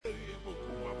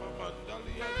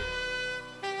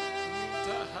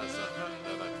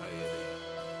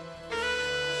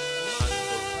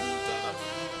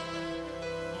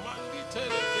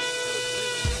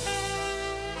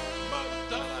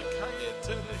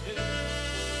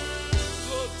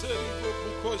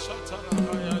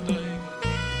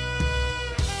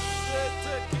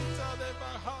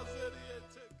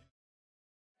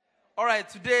All right,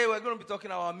 today we're going to be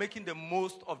talking about making the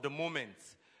most of the moment.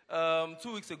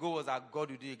 2 weeks ago was our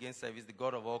God We Do Again service. The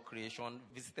God of all creation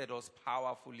visited us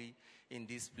powerfully in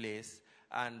this place.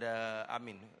 And,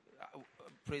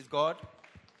 praise God.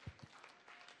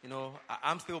 You know,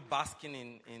 I'm still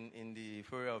basking in the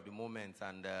euphoria of the moment.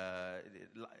 And,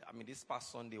 this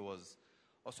past Sunday was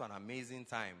also an amazing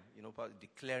time, you know,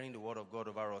 declaring the word of God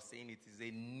over us, saying it is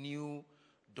a new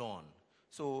dawn.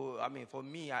 So, for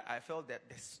me, I felt that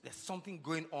there's something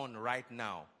going on right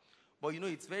now. But, you know,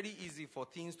 it's very easy for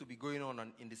things to be going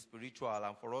on in the spiritual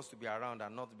and for us to be around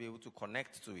and not be able to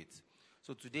connect to it.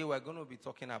 So today we're going to be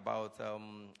talking about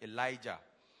Elijah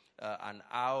and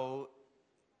how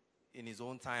in his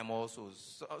own time also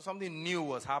something new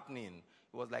was happening.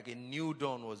 It was like a new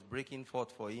dawn was breaking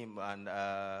forth for him and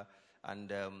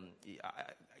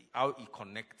how he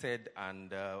connected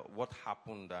and what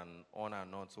happened and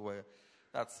on. So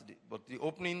but the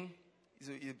opening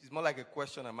is more like a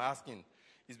question I'm asking.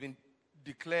 It's been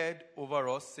declared over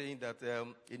us, saying that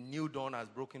a new dawn has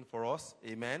broken for us.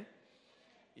 Amen.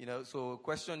 You know, so the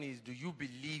question is, do you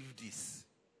believe this?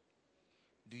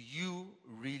 Do you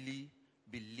really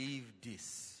believe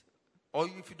this? Or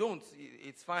if you don't,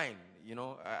 it's fine. You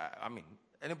know,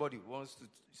 anybody wants to.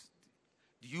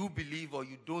 Do you believe or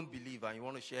you don't believe, and you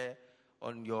want to share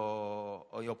on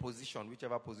your position,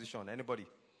 whichever position? Anybody?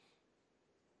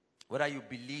 Whether you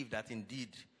believe that indeed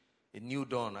a new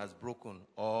dawn has broken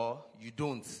or you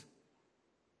don't.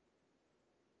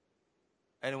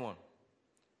 Anyone?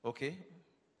 Okay.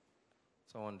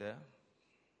 Someone there?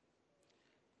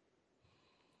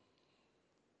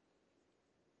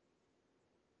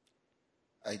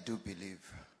 I do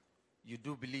believe. You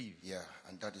do believe? Yeah,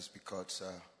 and that is because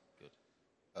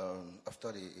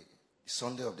after the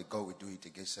Sunday of the God We Do It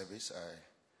Again service,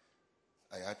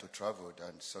 I had to travel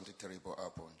and something terrible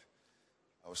happened.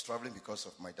 I was traveling because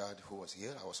of my dad who was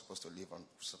here. I was supposed to leave on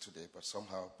Saturday, but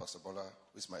somehow Pastor Bola,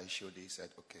 who is my HOD, said,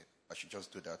 okay, I should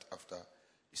just do that after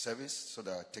the service so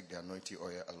that I take the anointing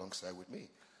oil alongside with me.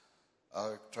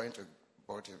 Trying to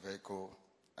board a vehicle.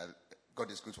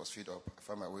 God is good was filled up. I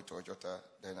found my way to Ojota.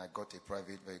 Then I got a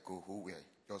private vehicle who were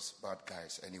just bad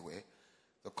guys anyway.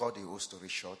 To cut the whole story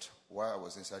short, while I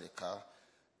was inside the car,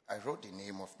 I wrote the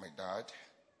name of my dad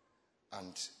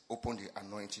and opened the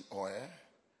anointing oil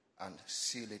and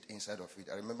seal it inside of it.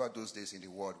 I remember those days in the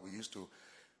world, we used to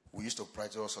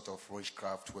practice all sort of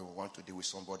witchcraft when we want to deal with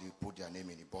somebody, put their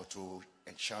name in a bottle,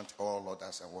 enchant all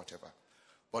others and whatever.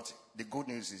 But the good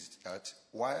news is that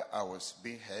while I was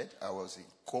being held, I was in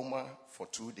coma for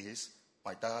 2 days.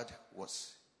 My dad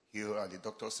was here, and the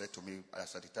doctor said to me,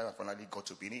 as at the time I finally got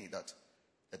to Benin, that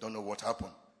they don't know what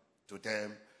happened to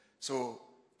them. So,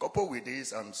 coupled with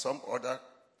this and some other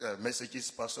messages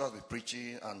Pastor has been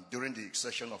preaching, and during the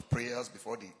session of prayers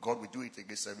before the God We Do It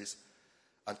Again service,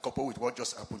 and coupled with what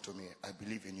just happened to me, I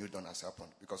believe a new dawn has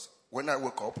happened. Because when I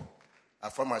woke up, I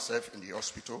found myself in the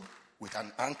hospital with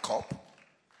an handcuff,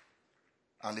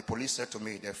 and the police said to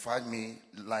me, they found me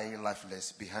lying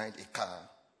lifeless behind a car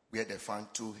where they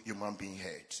found 2 human being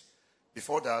heads.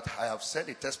 Before that, I have sent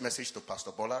a text message to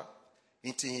Pastor Bola,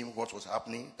 hinting him what was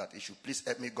happening, that he should please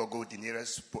help me go the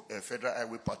nearest Federal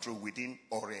Highway Patrol within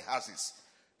Orehasis,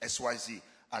 XYZ.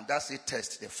 And that's a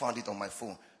test. They found it on my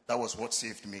phone. That was what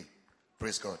saved me.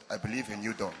 Praise God. I believe in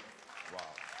you, Don. Wow.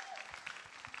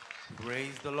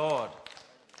 Praise the Lord.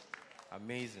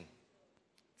 Amazing.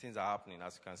 Things are happening,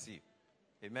 as you can see.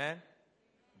 Amen?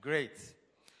 Great.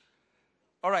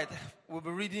 All right. We'll be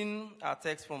reading our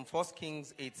text from 1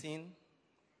 Kings 18,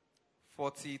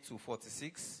 40 to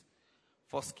 46.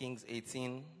 1 Kings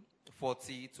 18,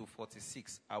 40 to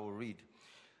 46, I will read.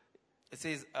 It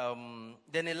says,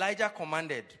 then Elijah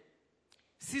commanded,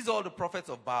 seize all the prophets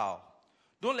of Baal.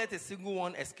 Don't let a single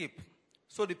one escape.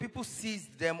 So the people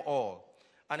seized them all.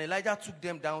 And Elijah took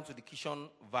them down to the Kishon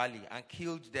Valley and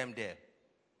killed them there.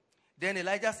 Then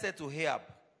Elijah said to Ahab,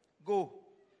 go,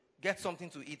 get something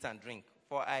to eat and drink,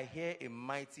 for I hear a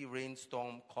mighty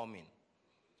rainstorm coming.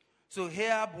 So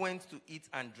Ahab went to eat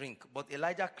and drink, but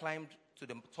Elijah climbed to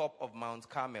the top of Mount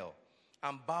Carmel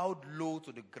and bowed low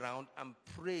to the ground and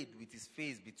prayed with his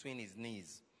face between his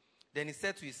knees. Then he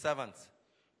said to his servant,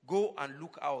 go and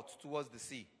look out towards the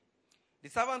sea. The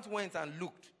servant went and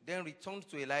looked, then returned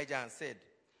to Elijah and said,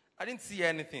 I didn't see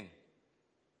anything.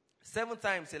 7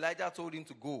 times Elijah told him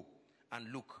to go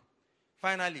and look.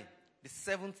 Finally, the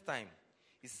 7th time,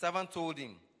 his servant told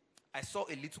him, I saw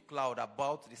a little cloud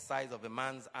about the size of a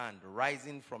man's hand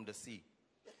rising from the sea.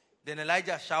 Then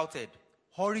Elijah shouted,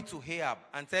 hurry to Ahab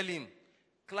and tell him,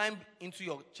 climb into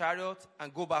your chariot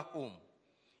and go back home.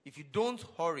 If you don't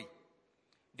hurry,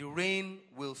 the rain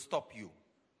will stop you.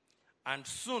 And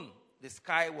soon the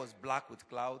sky was black with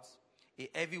clouds. A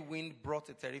heavy wind brought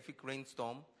a terrific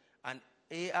rainstorm, and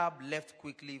Ahab left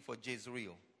quickly for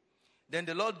Jezreel. Then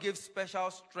the Lord gave special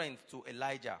strength to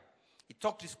Elijah. He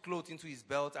tucked his clothes into his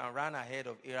belt and ran ahead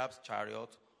of Ahab's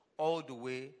chariot all the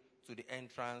way to the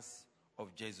entrance of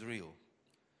Jezreel.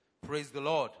 Praise the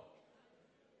Lord.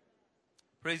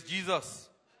 Praise Jesus.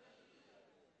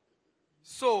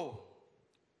 So,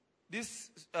 this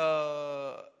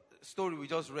story we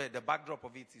just read, the backdrop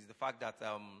of it is the fact that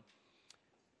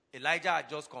Elijah had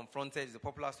just confronted, it's a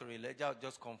popular story, Elijah had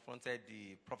just confronted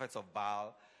the prophets of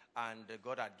Baal, and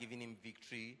God had given him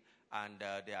victory, and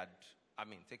they had,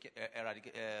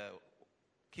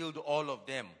 killed all of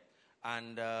them.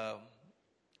 And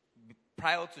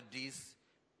prior to this,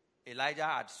 Elijah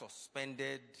had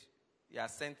he had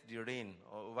sent the rain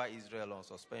over Israel on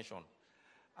suspension.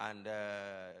 And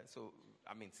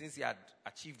since he had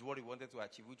achieved what he wanted to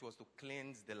achieve, which was to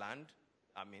cleanse the land,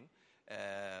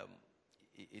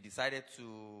 he decided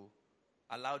to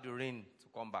allow the rain to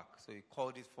come back. So he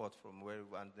called it forth from where,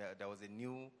 and there was a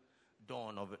new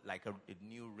dawn of like a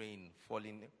new rain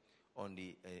falling on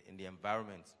in the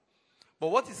environment. But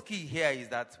what is key here is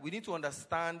that we need to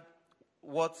understand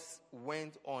what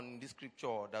went on in this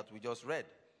scripture that we just read.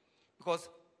 Because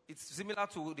it's similar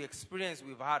to the experience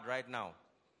we've had right now.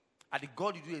 At the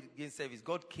God You Do Again service,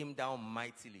 God came down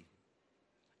mightily.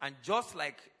 And just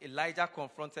like Elijah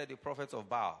confronted the prophets of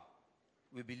Baal,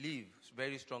 we believe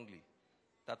very strongly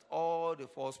that all the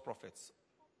false prophets,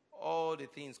 all the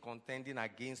things contending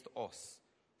against us,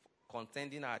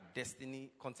 contending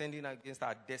against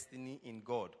our destiny in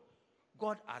God,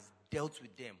 God has dealt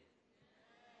with them.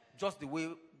 Just the way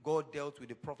God dealt with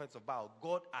the prophets of Baal,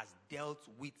 God has dealt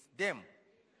with them.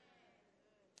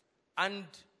 And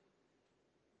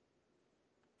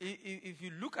if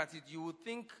you look at it, you would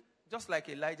think, just like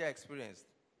Elijah experienced,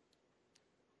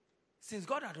 since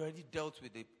God had already dealt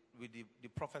with the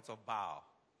prophets of Baal,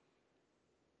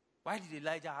 why did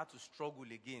Elijah have to struggle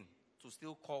again to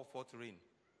still call forth rain?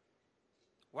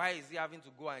 Why is he having to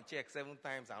go and check 7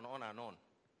 times and on and on?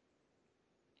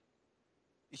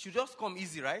 It should just come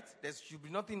easy, right? There should be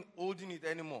nothing holding it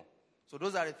anymore. So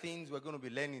those are the things we're going to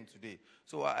be learning today.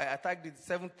 So I tagged it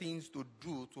 7 things to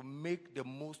do to make the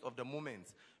most of the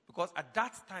moment. Because at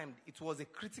that time, it was a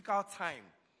critical time.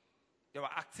 There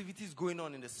were activities going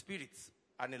on in the spirit.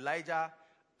 And Elijah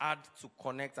had to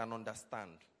connect and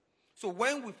understand. So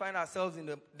when we find ourselves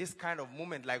in this kind of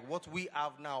moment, like what we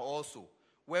have now also,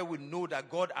 where we know that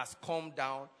God has come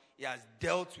down, He has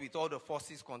dealt with all the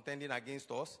forces contending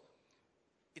against us,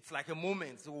 it's like a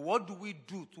moment. So what do we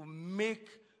do to make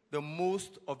the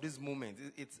most of this moment?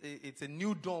 It's a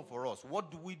new dawn for us.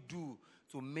 What do we do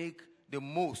to make the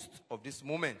most of this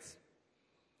moment?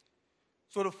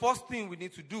 So the first thing we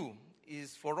need to do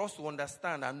is for us to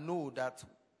understand and know that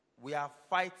we are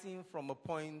fighting from a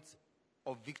point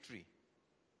of victory.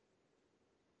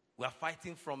 We are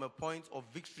fighting from a point of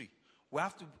victory. We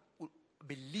have to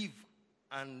believe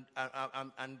and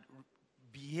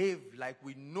behave like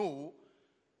we know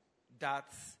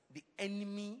that the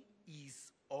enemy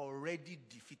is already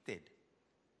defeated.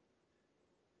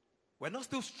 We're not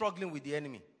still struggling with the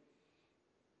enemy.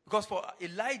 Because for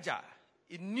Elijah,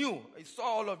 he knew, he saw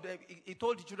all of them. He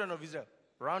told the children of Israel,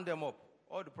 round them up,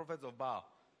 all the prophets of Baal.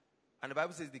 And the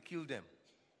Bible says they killed them.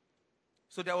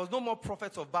 So there was no more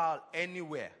prophets of Baal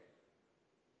anywhere.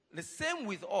 The same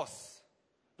with us.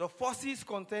 The forces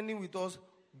contending with us,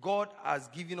 God has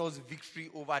given us victory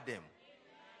over them.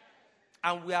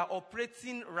 And we are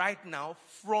operating right now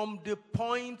from the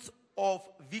point of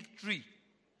victory.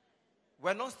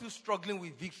 We're not still struggling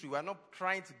with victory. We're not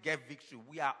trying to get victory.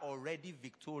 We are already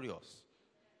victorious.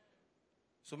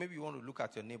 So maybe you want to look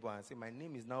at your neighbor and say, my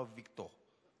name is now Victor.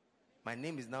 My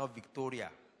name is now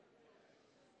Victoria.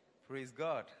 Praise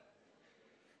God.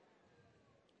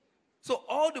 So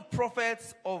all the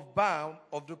prophets of Baal,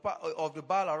 of the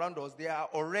Baal around us, they are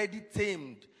already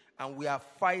tamed. And we are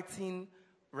fighting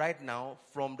right now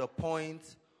from the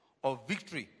point of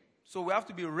victory. So we have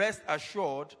to be rest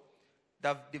assured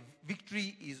that the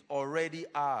victory is already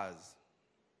ours.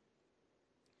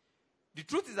 The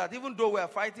truth is that even though we are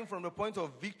fighting from the point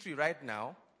of victory right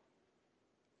now,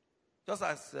 just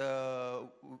as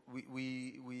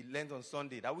we learned on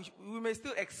Sunday, that we may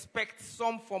still expect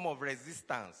some form of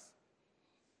resistance.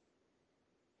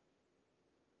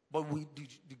 But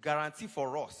the guarantee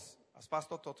for us, as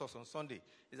Pastor taught us on Sunday,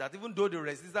 is that even though the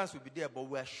resistance will be there, but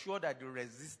we are sure that the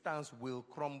resistance will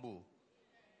crumble.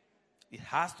 It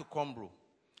has to crumble.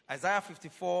 Isaiah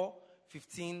 54,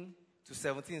 15 to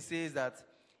 17 says that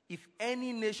if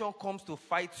any nation comes to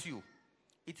fight you,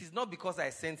 it is not because I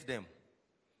sent them.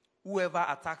 Whoever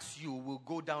attacks you will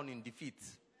go down in defeat.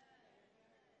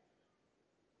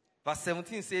 Verse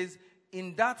 17 says,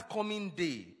 in that coming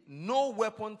day, no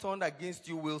weapon turned against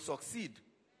you will succeed.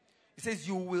 It says,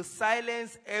 you will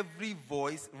silence every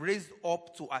voice raised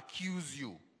up to accuse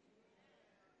you.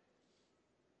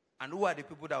 And who are the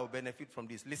people that will benefit from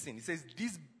this? Listen, it says,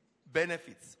 these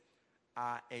benefits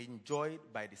are enjoyed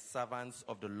by the servants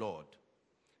of the Lord.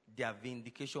 Their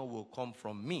vindication will come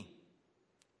from me.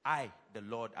 I, the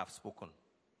Lord, have spoken.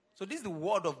 So this is the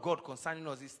word of God concerning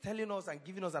us. It's telling us and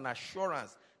giving us an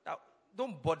assurance that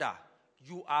don't bother.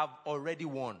 You have already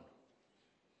won.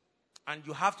 And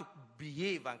you have to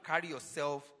behave and carry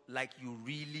yourself like you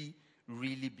really,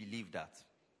 really believe that.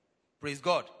 Praise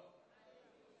God.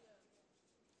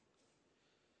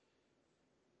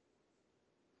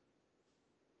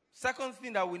 Second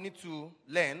thing that we need to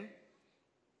learn,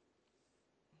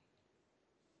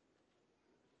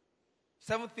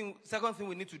 second thing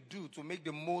we need to do to make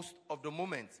the most of the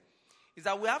moment is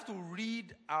that we have to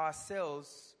rid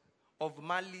ourselves of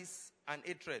malice and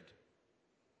hatred.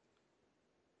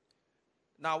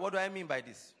 Now, what do I mean by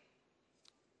this?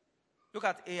 Look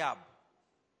at Ahab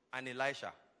and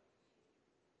Elisha.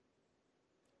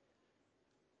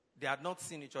 They had not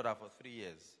seen each other for 3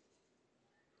 years.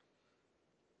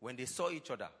 When they saw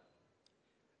each other,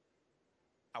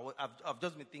 I've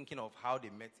just been thinking of how they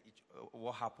met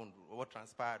what happened, what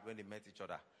transpired when they met each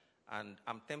other. And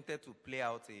I'm tempted to play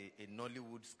out a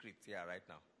Nollywood script here right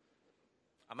now.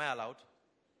 Am I allowed?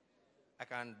 I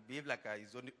can behave like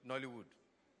it's Nollywood.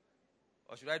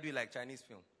 Or should I do it like Chinese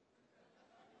film?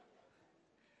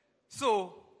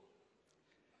 So,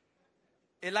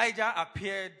 Elijah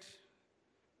appeared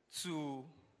to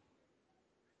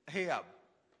Ahab.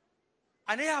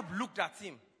 And Ahab looked at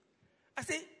him. I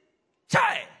said,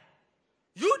 Chai,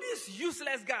 you this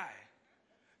useless guy.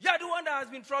 You are the one that has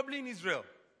been troubling Israel.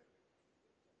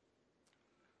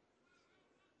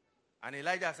 And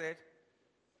Elijah said,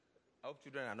 I hope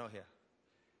children are not here.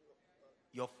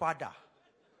 Your father.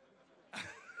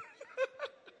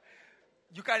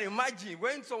 You can imagine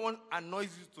when someone annoys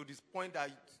you to this point that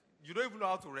you don't even know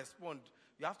how to respond.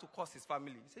 You have to curse his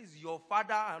family. He says, your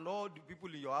father and all the people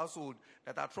in your household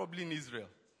that are troubling Israel.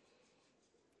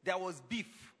 There was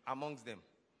beef amongst them.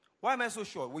 Why am I so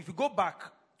sure? Well, if you go back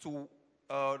to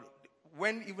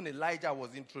when even Elijah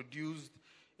was introduced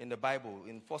in the Bible,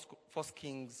 in 1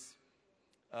 Kings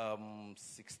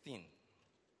 16.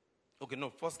 Okay,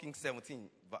 no, 1 Kings 17,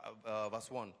 verse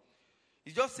 1.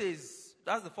 It just says,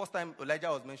 that's the first time Elijah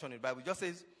was mentioned in the Bible. It just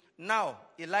says, now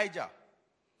Elijah,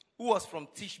 who was from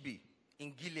Tishbe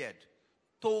in Gilead,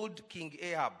 told King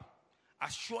Ahab,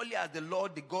 as surely as the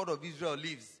Lord, the God of Israel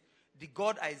lives, the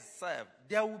God I serve,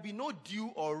 there will be no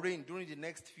dew or rain during the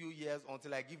next few years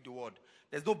until I give the word.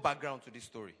 There's no background to this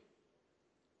story.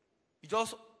 He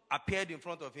just appeared in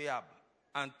front of Ahab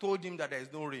and told him that there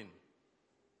is no rain.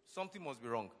 Something must be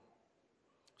wrong.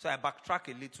 So I backtrack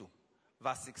a little.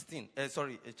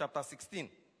 Chapter 16.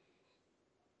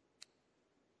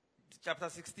 Chapter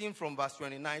 16 from verse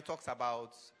 29 talks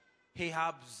about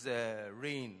Ahab's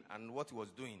reign and what he was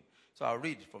doing. So I'll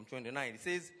read from 29. It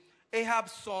says, Ahab,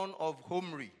 son of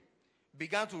Omri,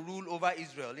 began to rule over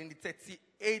Israel in the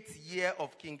 38th year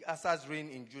of King Asa's reign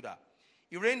in Judah.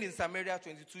 He reigned in Samaria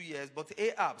 22 years, but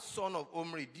Ahab, son of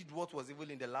Omri, did what was evil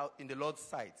in the Lord's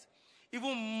sight,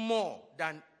 even more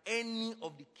than any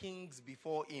of the kings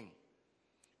before him.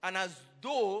 And as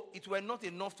though it were not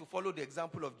enough to follow the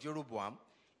example of Jeroboam,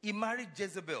 he married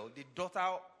Jezebel, the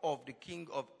daughter of the king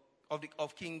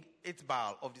of King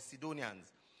Ethbaal of the Sidonians,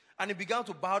 and he began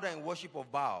to bow down in worship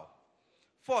of Baal.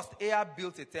 First, Ahab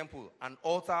built a temple, an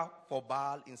altar for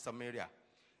Baal in Samaria.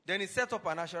 Then he set up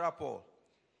an Asherah pole.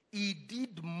 He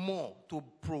did more to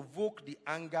provoke the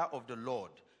anger of the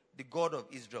Lord, the God of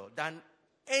Israel, than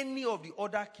any of the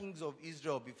other kings of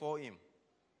Israel before him.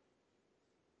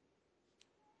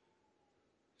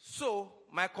 So,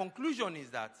 my conclusion is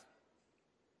that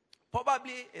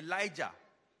probably Elijah,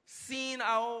 seeing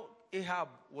how Ahab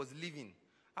was living,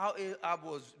 how Ahab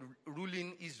was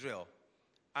ruling Israel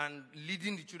and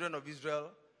leading the children of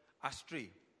Israel astray,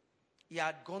 he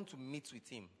had gone to meet with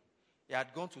him. He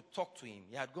had gone to talk to him.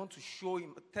 He had gone to show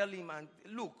him, tell him, and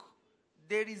look,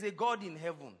 there is a God in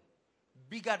heaven,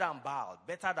 bigger than Baal,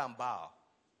 better than Baal.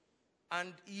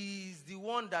 And he is the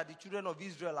one that the children of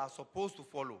Israel are supposed to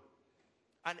follow.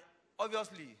 And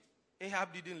obviously,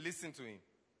 Ahab didn't listen to him.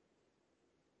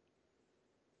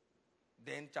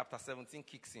 Then chapter 17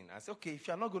 kicks in. I said, okay, if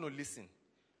you're not going to listen,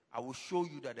 I will show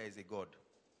you that there is a God.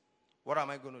 What am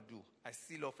I going to do? I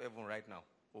seal off heaven right now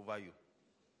over you.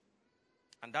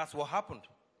 And that's what happened.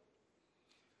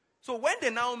 So when they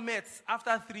now met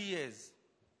after 3 years,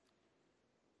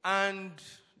 and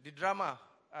the drama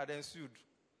had ensued,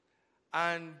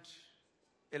 and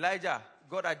Elijah,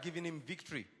 God had given him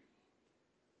victory.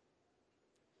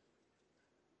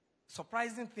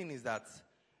 Surprising thing is that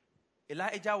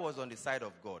Elijah was on the side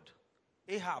of God.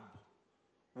 Ahab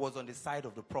was on the side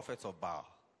of the prophets of Baal.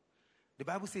 The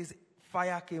Bible says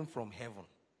fire came from heaven,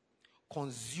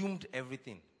 consumed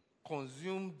everything,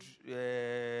 consumed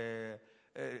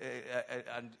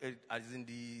as in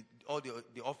the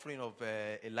offering of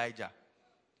Elijah.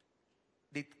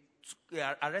 They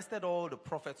arrested all the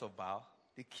prophets of Baal,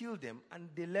 they killed them, and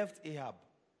they left Ahab,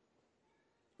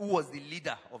 who was the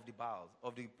leader of the Baals,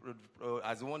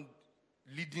 as the one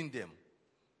leading them.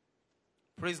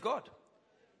 Praise God.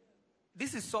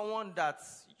 This is someone that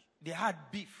they had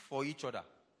beef for each other.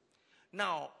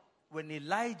 Now, when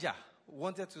Elijah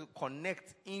wanted to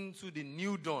connect into the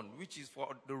new dawn, which is for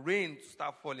the rain to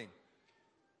start falling,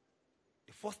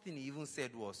 the first thing he even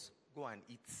said was, go and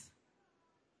eat.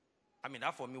 I mean,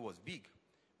 that for me was big.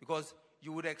 Because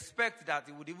you would expect that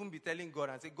he would even be telling God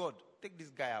and say, God, take this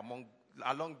guy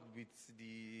along with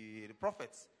the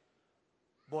prophets.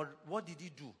 But what did he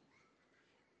do?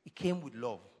 He came with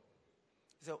love.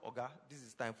 He said, Oga, this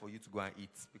is time for you to go and eat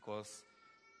because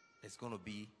there's going to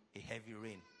be a heavy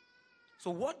rain.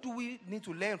 So what do we need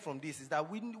to learn from this is that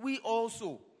we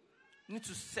also need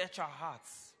to search our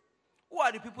hearts. Who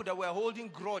are the people that we're holding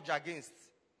grudge against?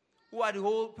 Who are the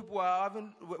whole people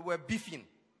we're beefing,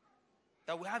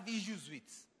 that we have issues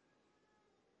with?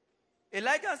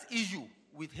 Elijah's issue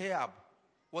with Ahab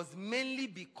was mainly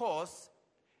because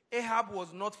Ahab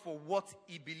was not for what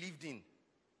he believed in.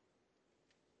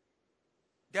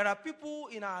 There are people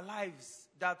in our lives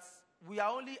that we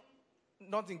are only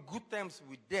not in good terms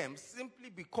with them simply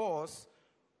because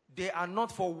they are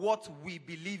not for what we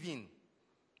believe in.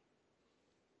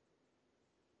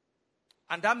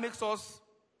 And that makes us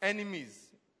enemies,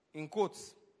 in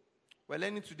quotes. We're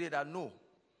learning today that no,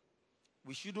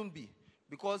 we shouldn't be.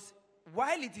 Because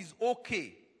while it is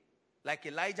okay, like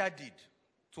Elijah did,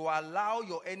 to allow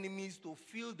your enemies to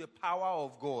feel the power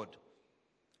of God,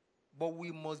 but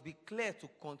we must be clear to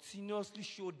continuously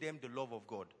show them the love of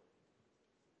God.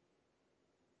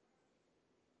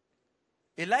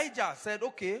 Elijah said,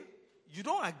 okay, you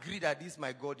don't agree that this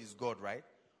my God is God, right?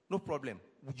 No problem.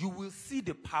 You will see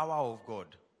the power of God.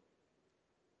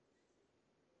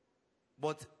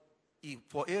 But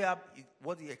for Ahab,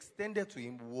 what he extended to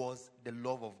him was the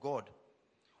love of God.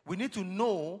 We need to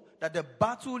know that the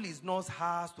battle is not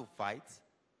ours to fight,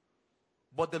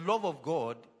 but the love of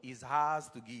God is ours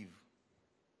to give.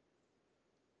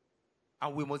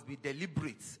 And we must be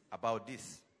deliberate about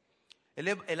this.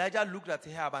 Elijah looked at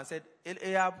Ahab and said,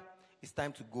 Ahab, it's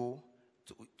time to go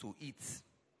to eat.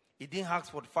 He didn't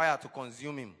ask for the fire to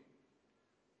consume him.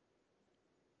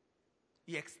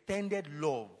 He extended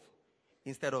love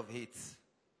instead of hate.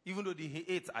 Even though the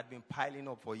hate had been piling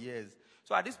up for years.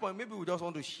 So at this point, maybe we just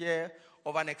want to share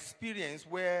of an experience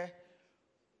where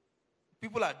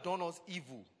people had done us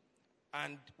evil.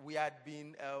 And we had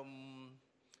been,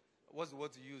 what's the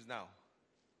word to use now?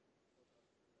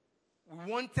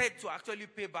 We wanted to actually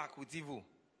pay back with evil.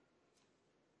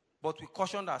 But we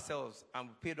cautioned ourselves and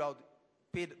we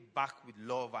paid back with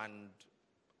love. And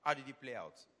how did it play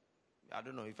out? I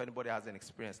don't know if anybody has an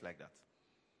experience like that.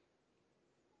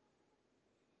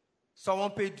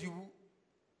 Someone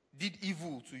did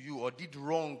evil to you or did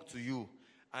wrong to you,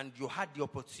 and you had the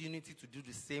opportunity to do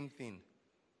the same thing.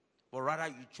 But rather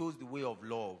you chose the way of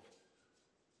love.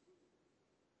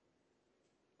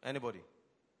 Anybody?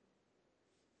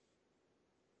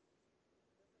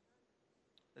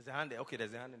 There's a hand there. Okay,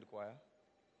 there's a hand in the choir.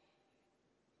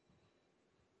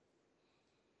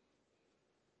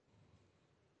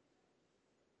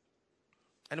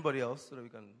 Anybody else so that we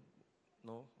can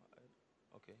know?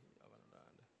 Okay.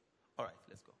 All right,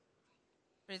 let's go.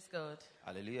 Praise God.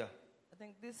 Hallelujah. I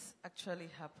think this actually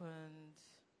happened,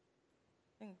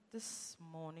 this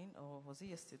morning, or was it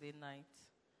yesterday night?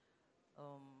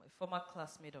 A former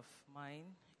classmate of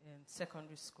mine in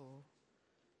secondary school.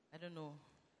 I don't know.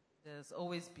 There's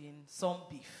always been some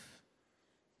beef.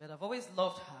 But I've always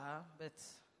loved her, but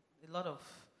a lot of,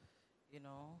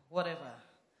 whatever.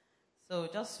 So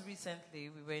just recently,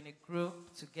 we were in a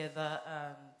group together,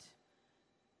 and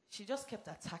she just kept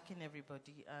attacking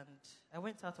everybody. And I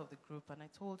went out of the group, and I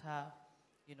told her,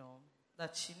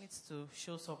 that she needs to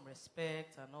show some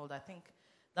respect and all that. I think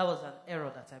that was an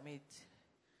error that I made.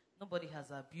 Nobody has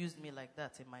abused me like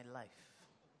that in my life.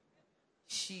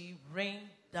 she rained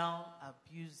down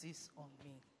abuses on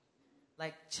me.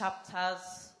 Like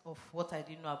chapters of what I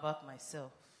didn't know about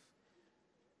myself.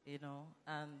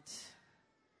 And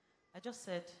I just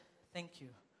said, thank you.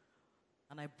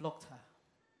 And I blocked her.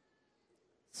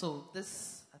 So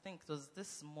I think it was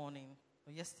this morning,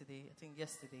 or yesterday,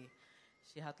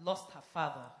 she had lost her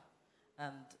father.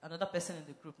 And another person in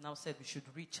the group now said we should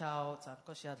reach out, and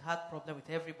because she had had problem with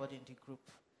everybody in the group.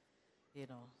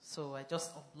 So I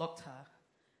just unblocked her.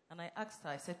 And I asked her,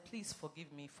 I said, please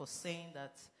forgive me for saying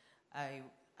that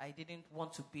I didn't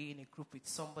want to be in a group with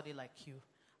somebody like you.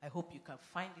 I hope you can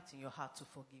find it in your heart to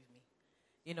forgive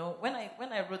me. When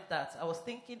I wrote that, I was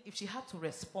thinking if she had to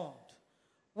respond,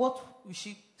 what would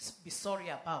she be sorry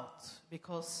about?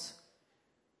 Because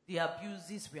the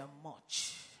abuses were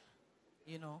much,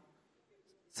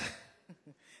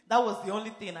 That was the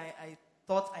only thing I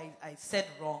thought I said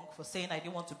wrong for saying I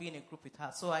didn't want to be in a group with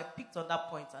her. So I picked on that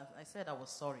point and I said I was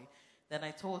sorry. Then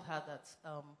I told her that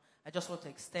I just want to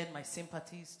extend my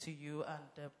sympathies to you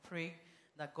and pray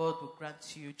that God will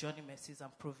grant you journey mercies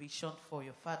and provision for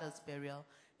your father's burial.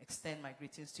 Extend my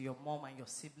greetings to your mom and your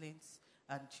siblings.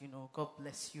 And, God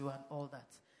bless you and all that.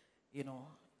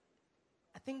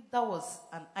 I think that was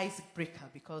an icebreaker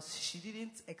because she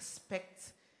didn't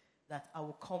expect that I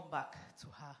would come back to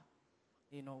her,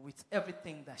 with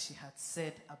everything that she had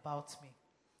said about me.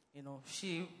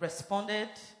 She responded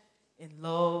in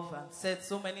love and said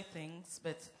so many things,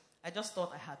 but I just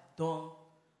thought I had done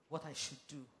what I should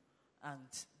do. And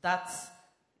that,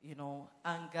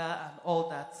 anger and all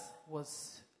that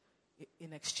was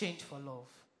in exchange for love.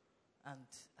 And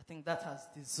I think that has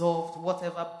dissolved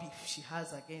whatever beef she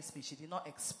has against me. She did not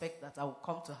expect that I would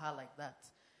come to her like that,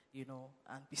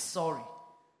 and be sorry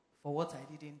for what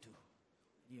I didn't do,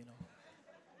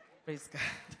 Praise God.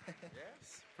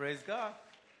 Yes, praise God.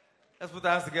 Let's put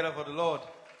our hands together for the Lord.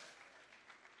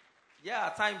 Yeah,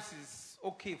 at times it's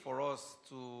okay for us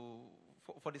to,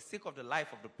 for the sake of the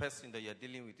life of the person that you're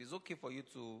dealing with, it's okay for you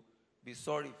to be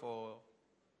sorry for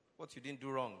what you didn't do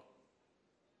wrong.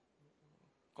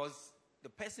 Because the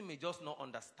person may just not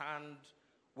understand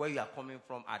where you are coming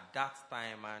from at that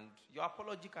time, and your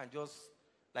apology can just,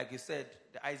 like you said,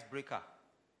 the icebreaker.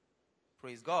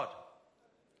 Praise God.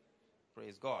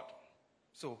 Praise God.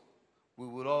 So, we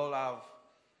will all have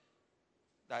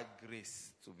that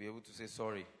grace to be able to say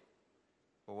sorry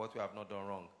for what we have not done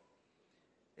wrong.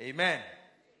 Amen.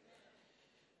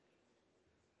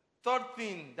 Third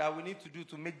thing that we need to do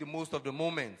to make the most of the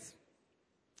moment.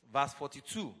 Verse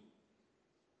 42.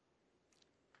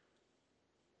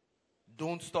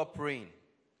 Don't stop praying.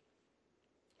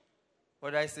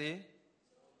 What did I say?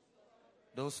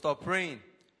 Don't stop praying.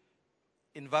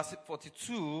 In verse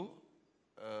 42,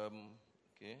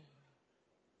 okay,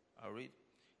 I'll read.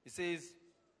 It says,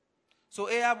 so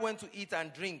Ahab went to eat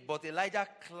and drink, but Elijah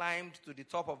climbed to the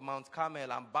top of Mount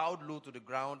Carmel and bowed low to the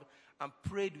ground and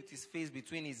prayed with his face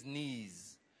between his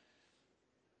knees.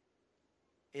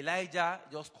 Elijah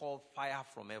just called fire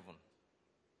from heaven.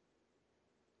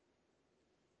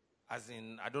 As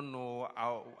in, I don't know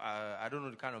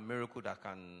the kind of miracle that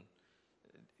can,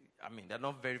 there are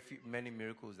not many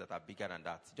miracles that are bigger than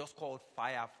that. Just called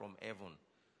fire from heaven.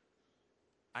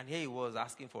 And here he was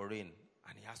asking for rain,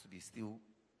 and he has to be still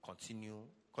continue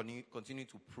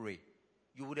to pray.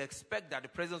 You would expect that the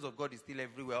presence of God is still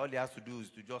everywhere. All he has to do is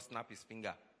to just snap his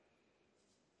finger.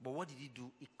 But what did he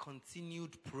do? He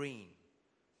continued praying.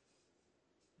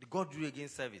 The God drew again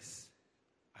service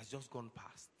has just gone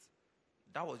past.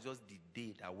 That was just the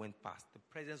day that went past. The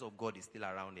presence of God is still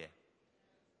around here.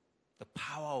 The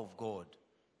power of God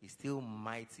is still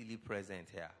mightily present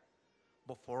here.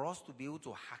 But for us to be able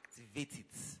to activate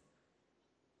it,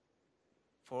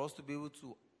 for us to be able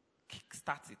to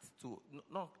kickstart it,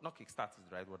 not kickstart is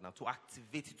the right word now, to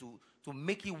activate it, to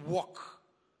make it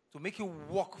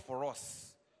work for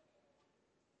us.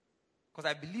 Because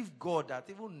I believe God that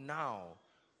even now,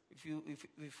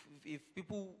 if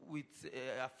people with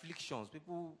afflictions,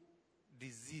 people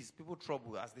disease, people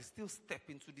trouble, as they still step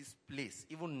into this place,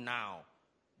 even now,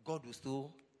 God will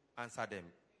still answer them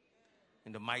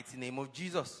in the mighty name of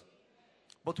Jesus.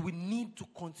 But we need to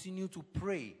continue to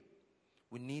pray.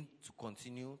 We need to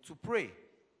continue to pray.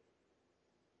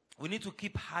 We need to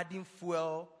keep adding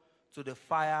fuel to the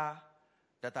fire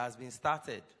that has been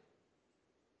started.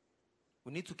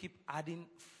 We need to keep adding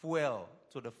fuel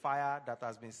to the fire that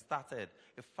has been started.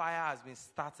 A fire has been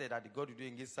started at the God We Do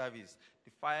Engage service.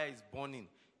 The fire is burning.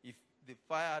 If the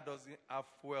fire doesn't have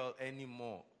fuel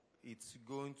anymore, it's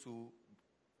going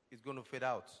to fade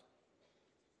out.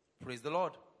 Praise the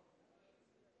Lord.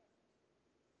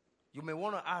 You may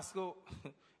want to ask,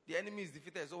 the enemy is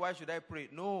defeated, so why should I pray?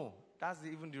 No. That's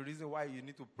even the reason why you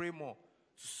need to pray more.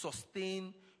 To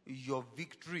sustain your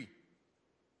victory.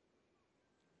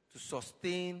 To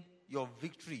sustain your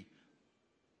victory.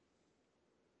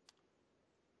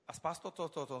 As Pastor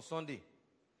taught us on Sunday,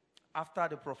 after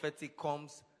the prophetic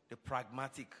comes the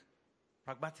pragmatic.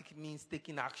 Pragmatic means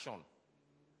taking action.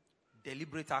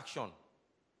 Deliberate action.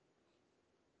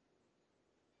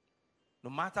 No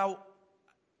matter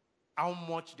how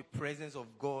much the presence of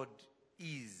God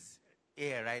is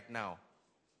here right now,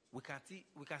 we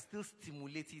can still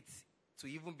stimulate it to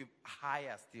even be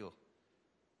higher still.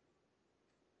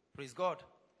 Praise God.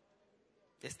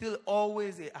 There's still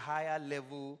always a higher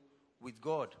level with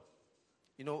God.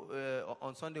 You know,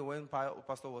 on Sunday when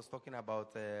Pastor was talking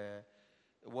about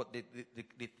what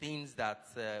the things that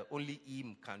only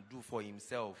him can do for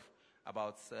himself,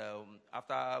 about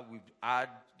after we've had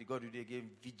the God who gave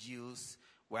vigils,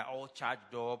 we're all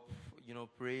charged up, you know,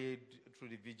 prayed through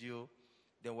the vigil,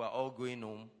 then we're all going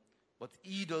home. But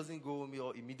he doesn't go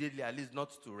home immediately, at least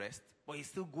not to rest, but he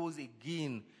still goes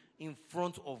again in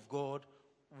front of God,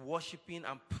 worshiping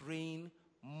and praying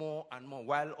more and more,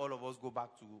 while all of us go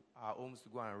back to our homes to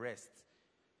go and rest.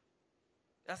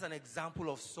 That's an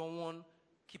example of someone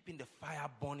keeping the fire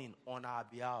burning on our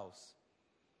behalf.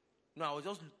 No, I was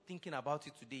just thinking about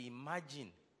it today.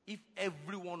 Imagine if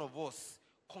every one of us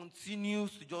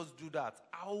continues to just do that,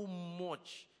 how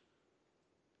much?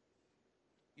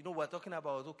 You know, we're talking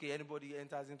about, okay, anybody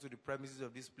enters into the premises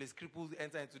of this place, cripples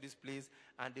enter into this place,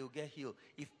 and they'll get healed.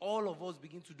 If all of us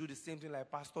begin to do the same thing like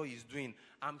Pastor is doing,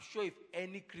 I'm sure if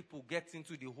any cripple gets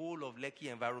into the whole of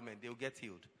Lekki environment, they'll get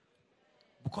healed.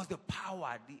 Because the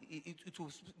power, it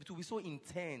will be so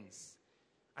intense.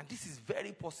 And this is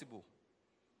very possible.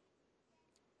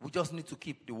 We just need to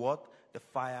keep the what? The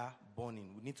fire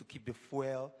burning. We need to keep the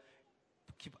fuel,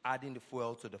 keep adding the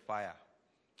fuel to the fire.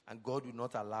 And God will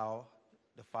not allow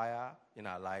the fire in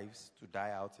our lives to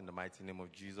die out in the mighty name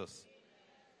of Jesus.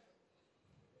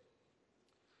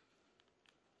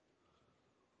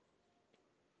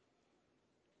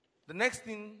 The next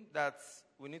thing that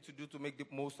we need to do to make the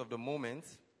most of the moment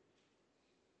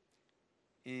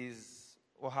is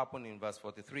what happened in verse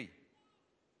 43.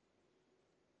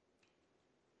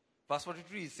 Verse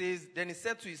 43, it says, Then he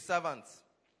said to his servants,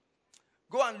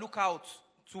 Go and look out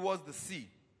towards the sea.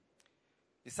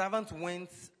 The servant went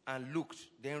and looked,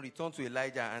 then returned to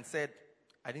Elijah and said,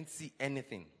 I didn't see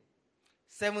anything.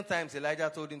 7 times Elijah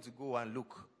told him to go and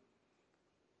look.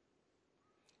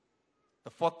 The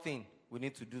fourth thing we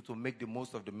need to do to make the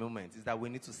most of the moment is that we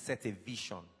need to set a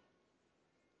vision.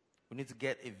 We need to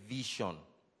get a vision.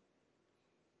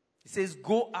 It says,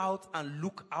 Go out and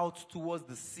look out towards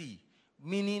the sea,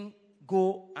 meaning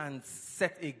go and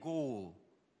set a goal.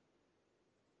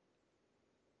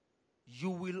 You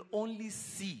will only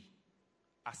see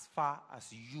as far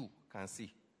as you can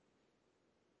see.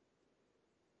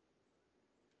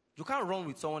 You can't run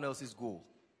with someone else's goal.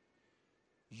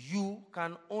 You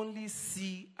can only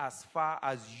see as far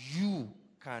as you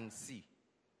can see.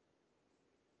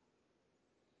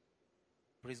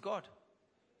 Praise God.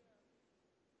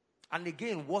 And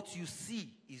again, what you see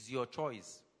is your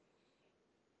choice.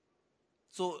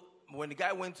 So when the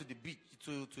guy went to the beach,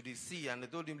 to the sea, and they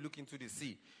told him, look into the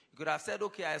sea, he could have said,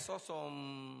 okay, I saw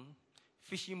some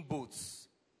fishing boats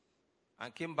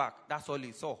and came back. That's all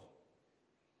he saw.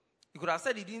 He could have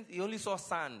said he only saw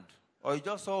sand, or he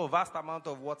just saw a vast amount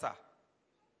of water.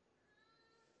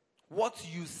 What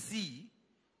you see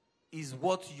is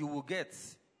what you will get.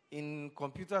 In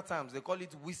computer terms, they call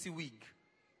it WYSIWYG.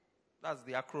 That's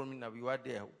the acronym that we were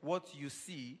there. What you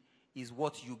see is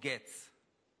what you get.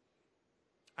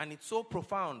 And it's so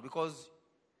profound because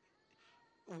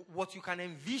what you can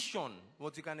envision,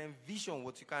 what you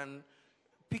can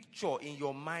picture in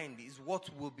your mind is what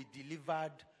will be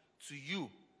delivered to you.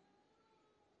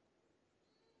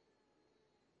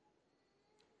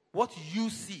 What you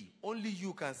see, only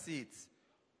you can see it.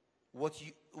 What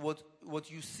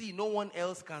you see, no one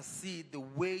else can see it the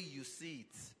way you see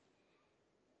it.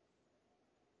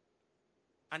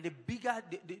 And the bigger,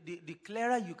 the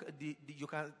clearer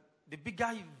the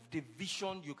bigger the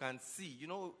vision you can see. You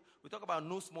know, we talk about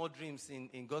no small dreams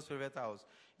in God's favorite house.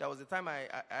 There was a time I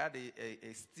had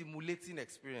a stimulating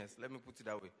experience. Let me put it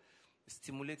that way.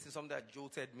 Stimulating, something that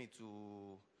jolted me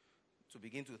to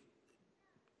begin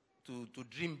to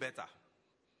dream better.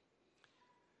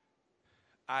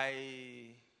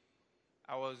 I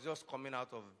was just coming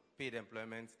out of paid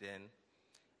employment then,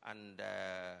 and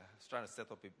was trying to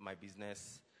set up my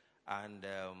business, and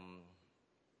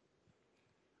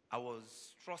I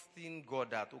was trusting God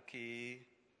that, okay,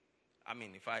 I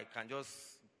mean, if I can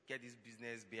just get this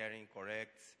business bearing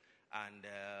correct, and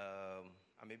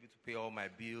I'm able to pay all my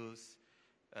bills,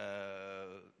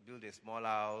 build a small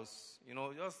house.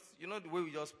 The way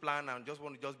we just plan and just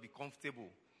want to just be comfortable.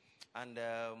 And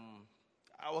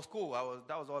I was cool.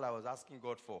 That was all I was asking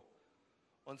God for.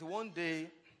 Until one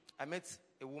day, I met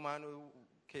a woman who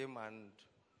came and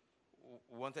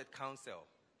wanted counsel.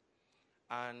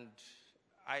 And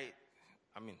I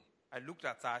looked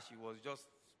at her. She was just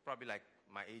probably like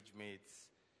my age mates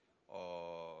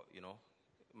or,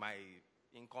 my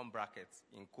income bracket,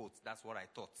 in quotes. That's what I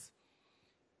thought.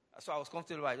 So I was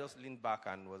comfortable. I just leaned back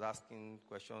and was asking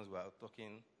questions. We were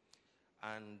talking.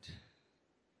 And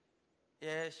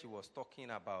she was talking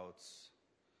about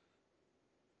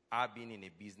her being in a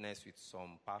business with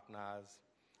some partners.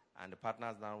 And the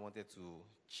partners now wanted to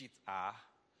cheat her.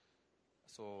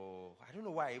 So I don't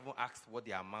know why I even asked what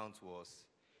the amount was.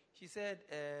 She said,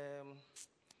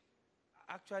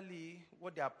 actually,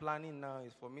 what they are planning now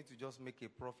is for me to just make a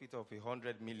profit of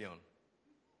 100 million.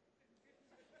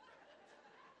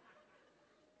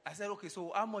 I said, okay,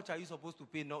 so how much are you supposed to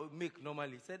make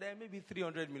normally? He said, maybe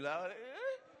 300 million.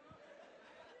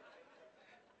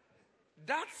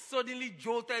 That suddenly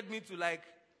jolted me to like,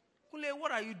 Kule,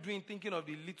 what are you doing thinking of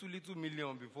the little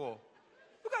million before?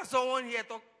 Look at someone here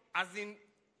talk, as in,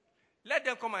 let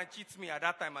them come and cheat me at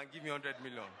that time and give me 100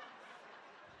 million.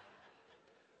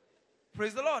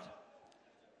 Praise the Lord.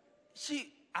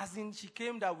 She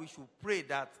came that we should pray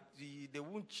that they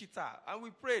won't cheat her. And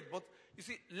we prayed. But you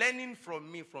see, learning from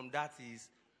me from that is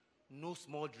no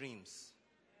small dreams.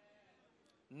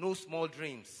 No small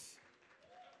dreams.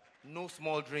 No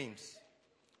small dreams.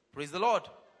 Praise the Lord.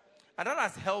 And that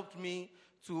has helped me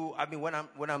to,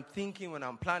 when I'm thinking, when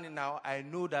I'm planning now, I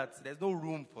know that there's no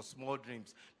room for small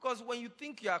dreams. Because when you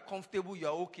think you are comfortable,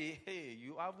 you're okay, hey,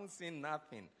 you haven't seen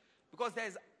nothing. Because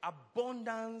there's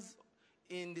abundance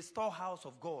in the storehouse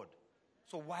of God.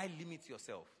 So why limit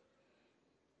yourself?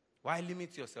 Why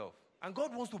limit yourself? And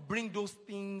God wants to bring those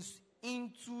things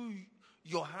into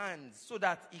your hands so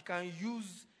that He can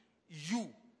use you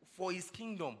for His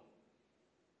kingdom.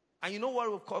 And you know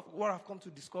what I've come to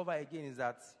discover again is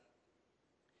that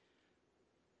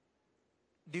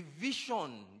the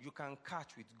vision you can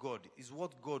catch with God is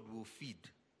what God will feed.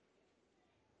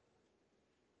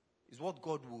 Is what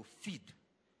God will feed.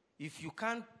 If you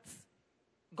can't,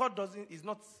 is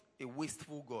not a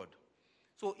wasteful God.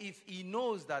 So if He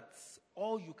knows that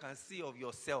all you can see of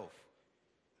yourself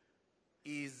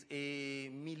is a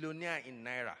millionaire in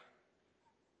naira,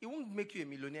 He won't make you a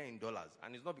millionaire in dollars.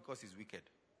 And it's not because He's wicked.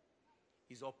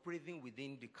 He's operating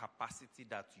within the capacity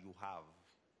that you have.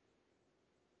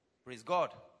 Praise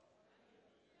God.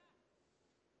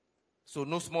 So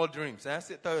no small dreams.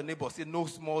 Tell your neighbor, say no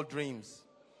small dreams.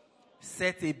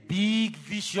 Set a big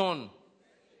vision.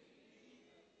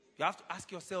 You have to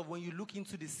ask yourself, when you look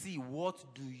into the sea, what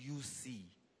do you see?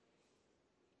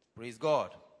 Praise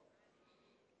God.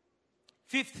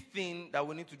 Fifth thing that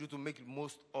we need to do to make the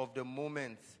most of the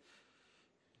moment.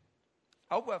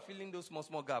 I hope we are filling those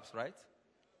small gaps, right?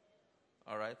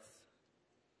 All right.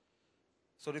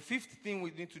 So the fifth thing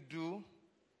we need to do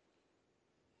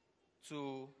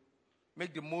to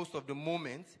make the most of the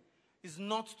moment is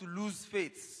not to lose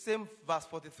faith. Same verse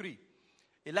 43.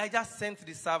 Elijah sent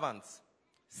the servants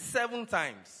 7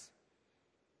 times.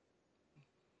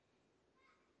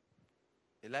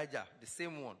 Elijah, the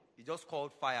same one. He just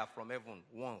called fire from heaven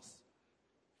once.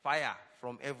 Fire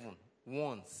from heaven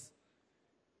once.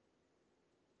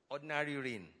 Ordinary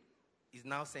rain is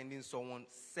now sending someone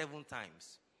 7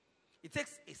 times. It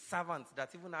takes a servant that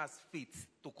even has faith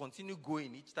to continue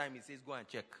going each time he says, go and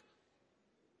check.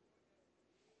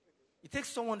 It takes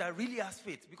someone that really has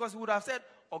faith, because he would have said,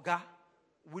 Oga,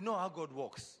 we know how God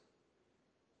works.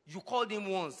 You called him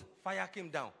once, fire came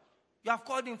down. You have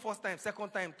called him first time, second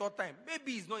time, third time.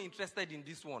 Maybe he's not interested in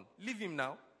this one. Leave him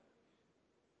now.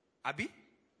 Abi?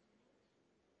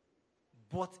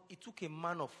 But it took a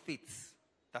man of faith,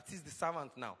 that is the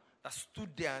servant now, that stood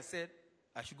there and said,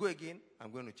 I should go again,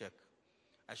 I'm going to check.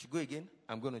 I should go again,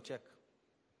 I'm going to check.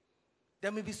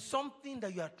 There may be something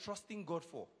that you are trusting God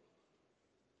for.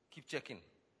 Keep checking.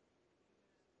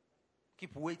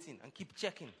 Keep waiting and keep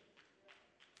checking.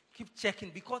 Keep checking,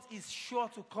 because it's sure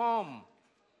to come.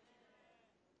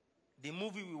 The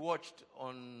movie we watched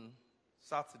on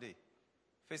Saturday,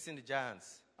 Facing the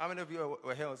Giants. How many of you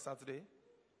were here on Saturday?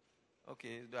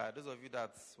 Okay, those of you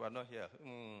that were not here,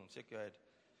 shake your head.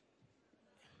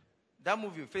 That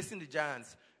movie, Facing the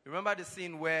Giants, remember the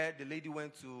scene where the lady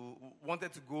wanted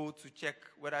to go to check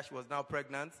whether she was now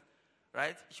pregnant,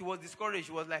 right? She was discouraged.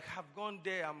 She was like, I've gone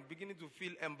there. I'm beginning to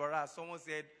feel embarrassed. Someone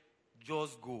said,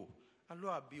 just go. And lo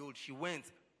and behold, she went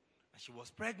and she was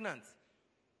pregnant.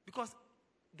 Because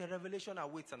the revelation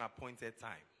awaits an appointed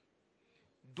time.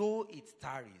 Though it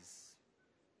tarries,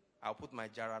 I'll put my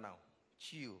jara now.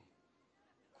 Chill.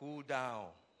 Cool down.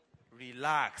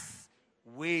 Relax.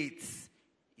 Wait.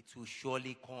 It will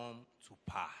surely come to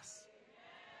pass.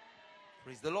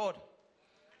 Praise the Lord.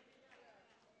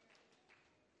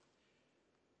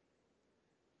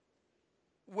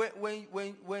 When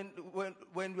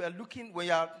we are looking,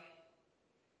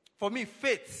 for me,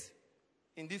 faith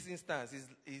in this instance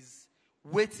is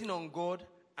waiting on God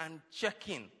and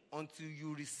checking until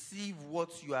you receive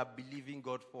what you are believing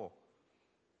God for.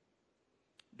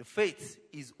 The faith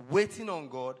is waiting on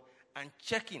God and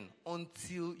checking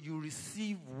until you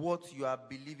receive what you are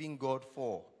believing God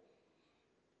for.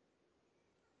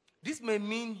 This may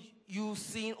mean you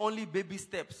seeing only baby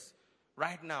steps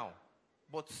right now,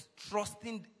 but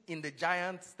trusting in the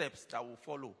giant steps that will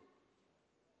follow.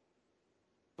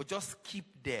 But just keep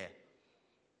there.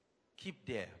 Keep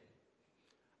there.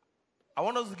 I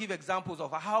want us to give examples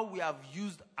of how we have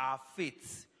used our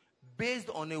faith based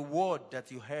on a word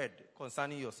that you heard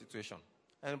concerning your situation.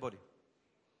 Anybody?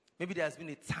 Maybe there has been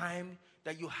a time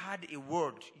that you had a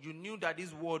word. You knew that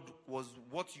this word was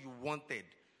what you wanted.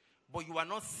 But you were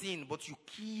not seeing, but you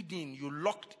keyed in. You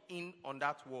locked in on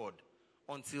that word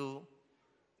until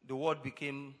the word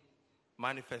became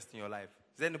manifest in your life.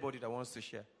 Is there anybody that wants to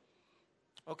share?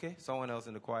 Okay, someone else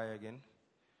in the choir again.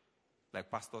 Like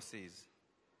Pastor says,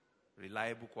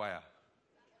 reliable choir.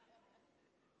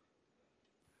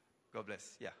 God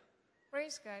bless. Yeah.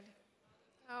 Praise God.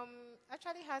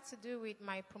 Actually had to do with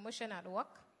my promotion at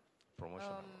work. Promotion.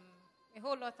 A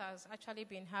whole lot has actually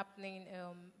been happening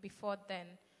before then.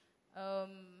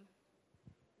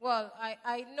 Well,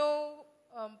 I know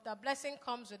the blessing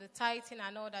comes with the tithing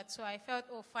and all that, so I felt,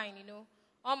 oh, fine,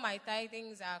 all my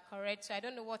tithings are correct, so I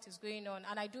don't know what is going on,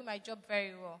 and I do my job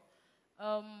very well.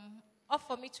 Up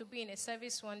for me to be in a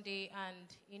service one day,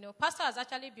 and, Pastor has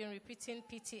actually been repeating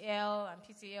PTL,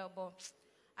 but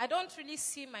I don't really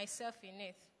see myself in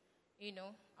it,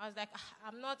 I was like,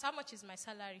 I'm not, how much is my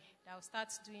salary? I'll start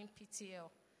doing PTL,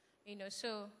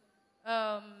 so,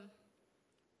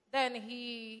 then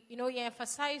he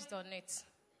emphasized on it.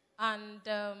 And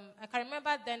I can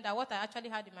remember then that what I actually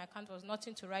had in my account was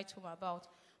nothing to write home about.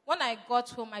 When I got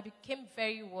home, I became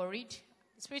very worried.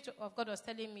 The Spirit of God was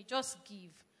telling me, just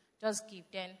give.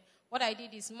 Then what I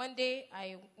did is Monday,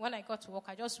 when I got to work,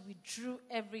 I just withdrew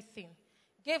everything.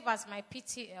 Gave us my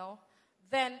PTL.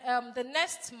 Then the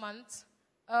next month,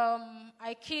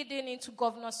 I keyed into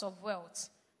Governors of Wealth.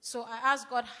 So I asked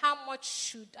God, how much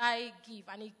should I give?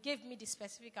 And he gave me the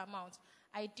specific amount.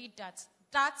 I did that.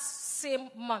 That same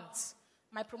month,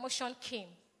 my promotion came.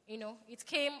 It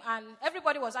came, and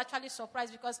everybody was actually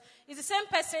surprised because it's the same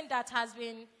person that has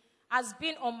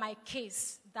been on my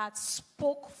case that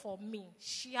spoke for me.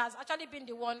 She has actually been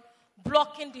the one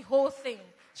blocking the whole thing.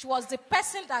 She was the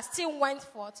person that still went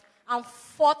forth and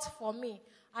fought for me.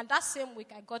 And that same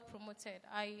week, I got promoted.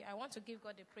 I want to give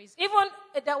God the praise. Even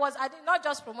there was not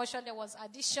just promotion, there was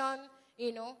addition,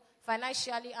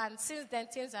 financially. And since then,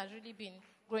 things have really been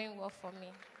going well for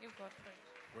me. Give God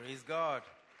praise. Praise God.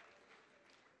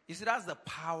 You see, that's the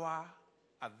power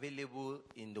available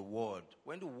in the word.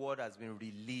 When the word has been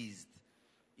released,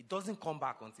 it doesn't come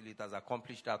back until it has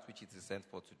accomplished that which it is sent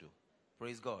for to do.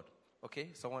 Praise God. Okay,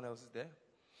 someone else is there?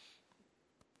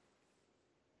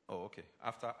 Oh, okay.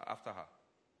 After her.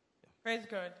 Praise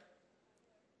God.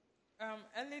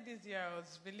 Early this year, I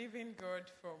was believing God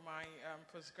for my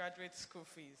postgraduate school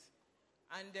fees.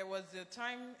 And there was a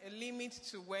limit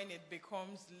to when it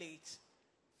becomes late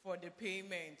for the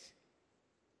payment.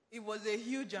 It was a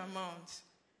huge amount.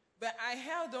 But I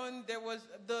held on. There was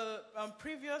the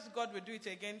previous God Will Do It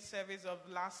Again service of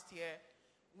last year,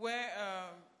 where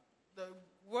the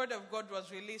word of God was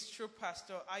released through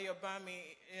Pastor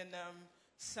Ayobami in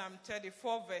Psalm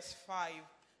 34, verse 5.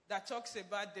 That talks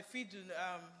about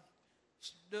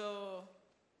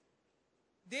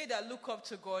they that look up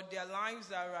to God, their lives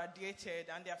are radiated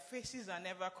and their faces are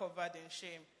never covered in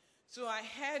shame. So I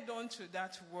held on to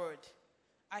that word.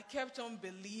 I kept on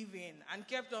believing and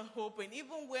kept on hoping,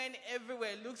 even when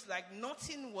everywhere looks like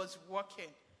nothing was working.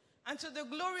 And to the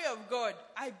glory of God,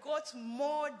 I got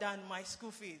more than my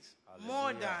school fees. Hallelujah.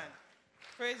 More than.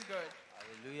 Praise God.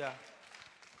 Hallelujah.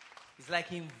 It's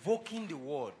like invoking the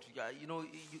word.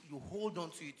 You hold on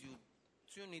to it. You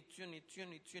tune it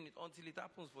until it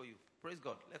happens for you. Praise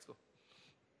God. Let's go.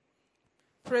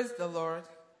 Praise the Lord.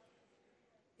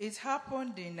 It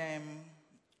happened in,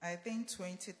 I think,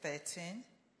 2013,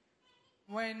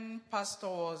 when Pastor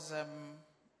was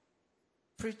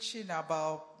preaching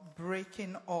about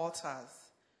breaking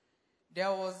altars.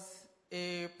 There was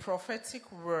a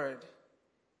prophetic word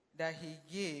that he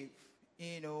gave,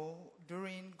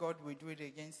 during God Will Do It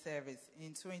Again service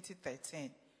in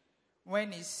 2013,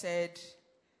 when he said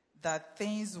that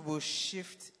things will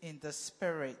shift in the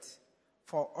spirit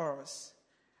for us.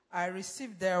 I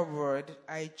received that word,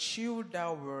 I chewed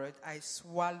that word, I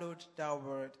swallowed that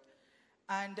word.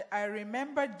 And I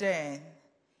remember then,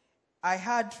 I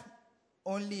had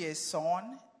only a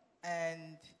son,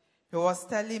 and he was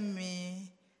telling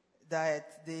me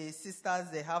that the sisters,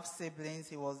 they have siblings,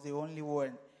 he was the only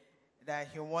one, that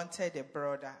he wanted a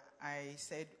brother. I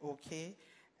said, okay.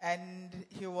 And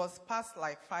he was past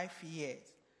like 5 years.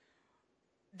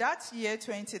 That year,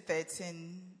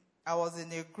 2013, I was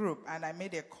in a group and I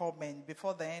made a comment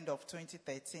before the end of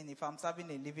 2013, if I'm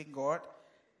serving a living God,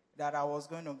 that I was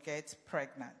going to get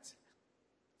pregnant.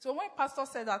 So when Pastor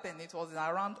said that, and it was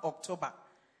around October,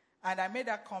 and I made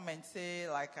that comment, say,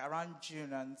 like around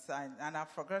June, and I've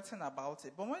forgotten about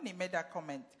it. But when he made that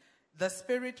comment, the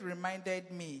Spirit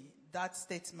reminded me that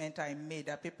statement I made,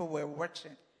 that people were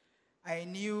watching. I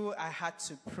knew I had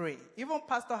to pray. Even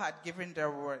Pastor had given the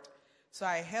word. So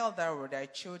I held that word, I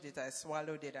chewed it, I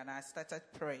swallowed it, and I started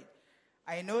praying.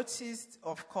 I noticed,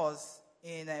 of course,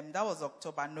 that was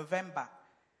October, November,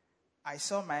 I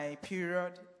saw my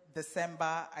period.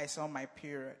 December, I saw my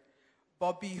period.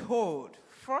 But behold,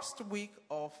 first week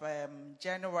of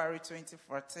January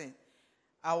 2014,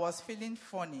 I was feeling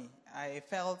funny. I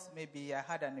felt maybe I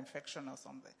had an infection or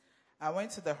something. I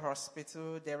went to the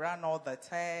hospital. They ran all the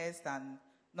tests and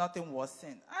nothing was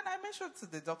seen. And I mentioned to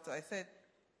the doctor, I said,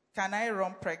 can I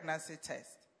run pregnancy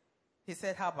test? He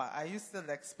said, how about, are you still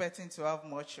expecting to have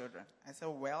more children? I said,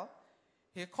 well.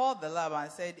 He called the lab and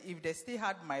said, if they still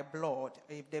had my blood,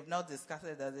 if they've not discussed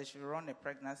it, that they should run a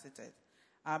pregnancy test.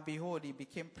 And behold, it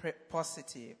became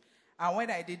positive. And when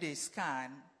I did a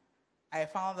scan, I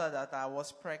found out that I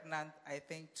was pregnant, I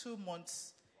think 2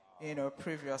 months,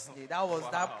 previously. That was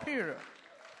that period.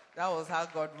 That was how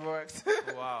God works.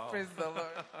 Wow. Praise the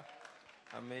Lord.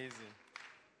 Amazing.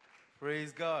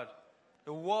 Praise God.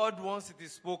 The word, once it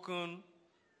is spoken,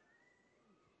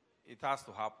 it has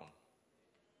to happen.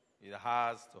 It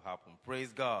has to happen.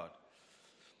 Praise God.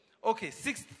 Okay,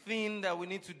 sixth thing that we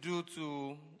need to do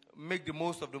to make the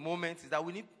most of the moment is that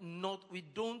we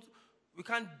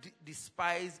can't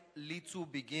despise little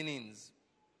beginnings.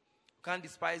 We can't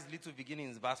despise little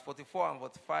beginnings. Verse 44 and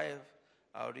 45,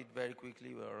 I'll read very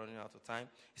quickly. We're running out of time.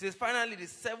 It says, finally, the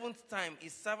 7th time,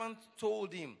 his servant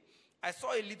told him, I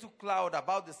saw a little cloud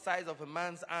about the size of a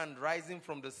man's hand rising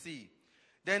from the sea.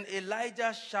 Then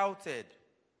Elijah shouted,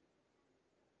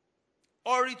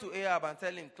 hurry to Ahab and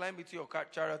tell him, climb into your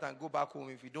chariot and go back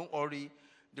home. If you don't hurry,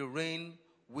 the rain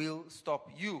will stop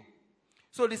you.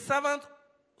 So the servant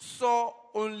saw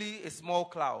only a small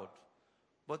cloud.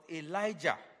 But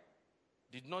Elijah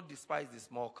did not despise the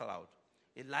small cloud.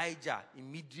 Elijah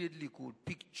immediately could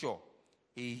picture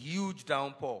a huge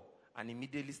downpour and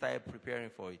immediately started preparing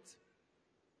for it.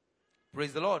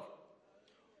 Praise the Lord.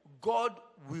 God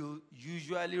will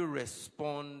usually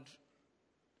respond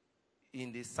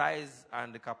in the size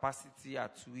and the capacity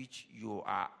at which you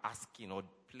are asking or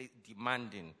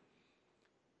demanding.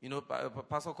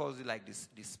 Pastor calls it like this,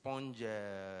 the sponge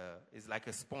is like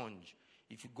a sponge.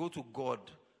 If you go to God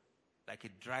like a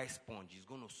dry sponge, he's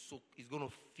going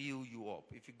to fill you up.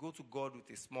 If you go to God with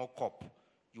a small cup,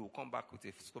 you will come back with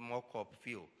a small cup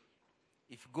fill.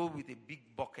 If you go with a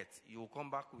big bucket, you will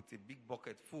come back with a big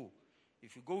bucket full.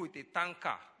 If you go with a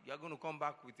tanker, you are going to come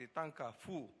back with a tanker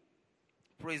full.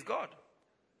 Praise God.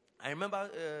 I remember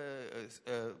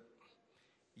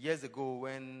years ago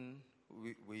when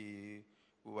we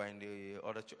were in the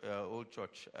other old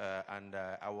church, and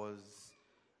I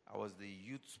was the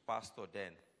youth pastor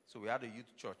then. So we had a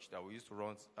youth church that we used to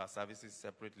run our services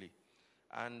separately.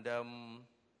 And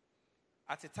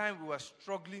at the time, we were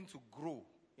struggling to grow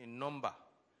in number.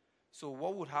 So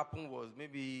what would happen was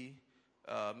maybe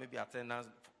attendance,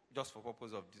 just for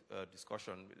purpose of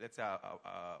discussion, let's say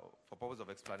for purpose of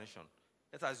explanation.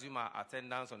 Let's assume our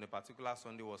attendance on a particular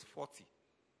Sunday was 40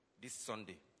 this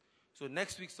Sunday. So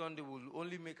next week Sunday, we'll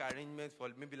only make arrangements for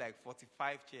maybe like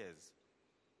 45 chairs.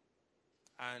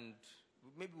 And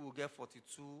maybe we'll get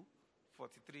 42,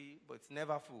 43, but it's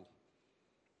never full.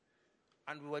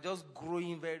 And we were just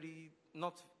growing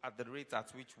not at the rate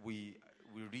at which we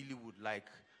really would like,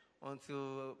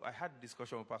 until I had a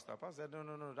discussion with Pastor. Pastor said,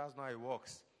 no, that's not how it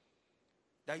works.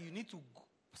 That you need to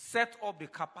set up the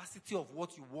capacity of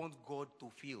what you want God to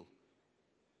fill.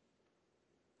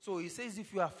 So he says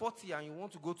if you are 40 and you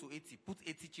want to go to 80, put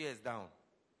 80 chairs down.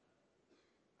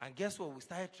 And guess what? We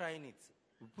started trying it.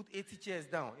 We put 80 chairs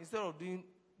down. Instead of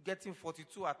getting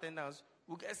 42 attendance,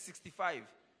 we'll get 65.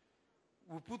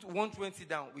 we put 120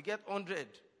 down, we get 100.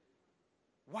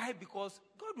 Why? Because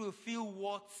God will feel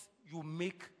what you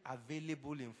make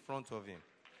available in front of him.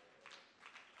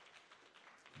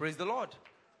 Praise the Lord.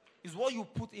 It's what you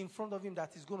put in front of him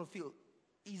that he's going to feel.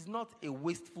 He's not a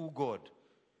wasteful God.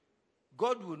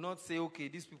 God will not say, okay,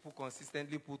 these people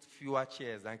consistently put fewer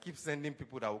chairs and keep sending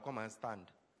people that will come and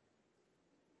stand.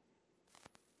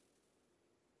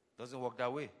 Doesn't work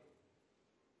that way.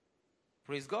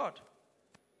 Praise God.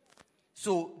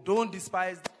 So don't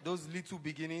despise those little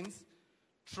beginnings.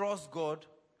 Trust God.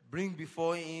 Bring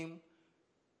before him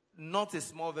not a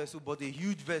small vessel, but a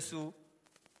huge vessel.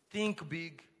 Think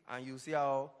big, and you'll see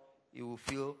how he will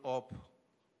fill up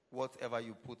whatever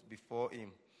you put before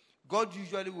him. God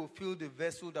usually will fill the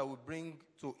vessel that we bring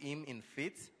to him in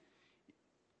faith.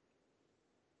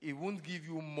 He won't give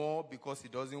you more because he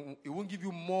won't give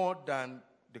you more than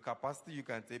the capacity you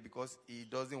can take because he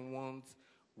doesn't want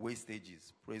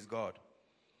wastages. Praise God.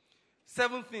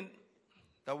 Seventh thing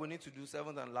that we need to do,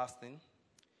 seventh and last thing,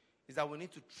 is that we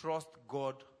need to trust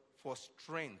God for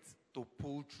strength to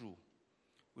pull through.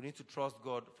 We need to trust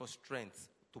God for strength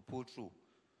to pull through.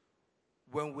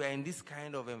 When we are in this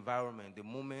kind of environment, the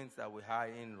moments that we are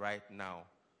in right now,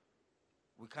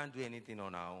 we can't do anything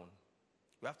on our own.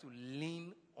 We have to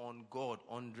lean on God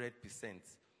 100%.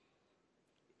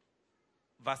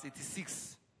 Verse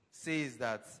 86 says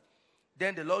that,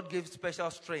 then the Lord gave special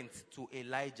strength to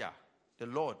Elijah. The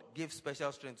Lord gave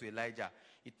special strength to Elijah.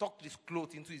 He tucked his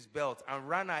cloth into his belt and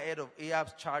ran ahead of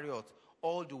Ahab's chariot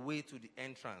all the way to the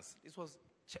entrance. This was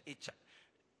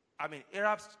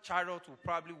Ahab's chariot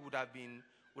would have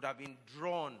been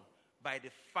drawn by the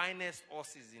finest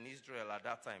horses in Israel at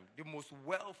that time. The most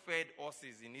well-fed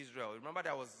horses in Israel. Remember,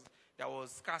 there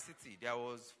was scarcity. There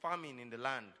was famine in the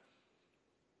land.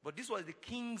 But this was the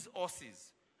king's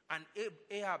horses. And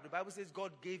Ahab, the Bible says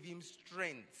God gave him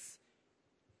strength.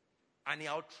 And he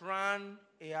outran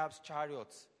Ahab's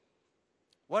chariots.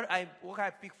 What I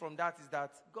pick from that is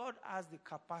that God has the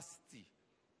capacity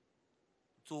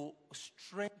to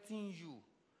strengthen you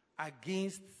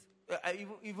against,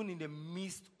 even in the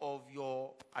midst of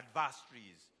your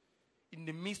adversaries, in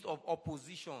the midst of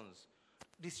oppositions.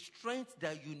 The strength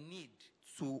that you need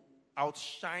to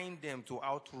outshine them, to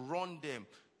outrun them,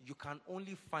 you can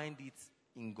only find it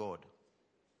in God.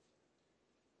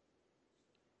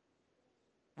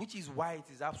 Which is why it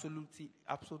is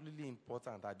absolutely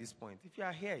important at this point. If you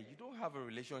are here, you don't have a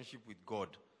relationship with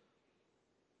God.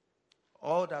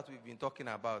 All that we've been talking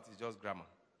about is just grammar.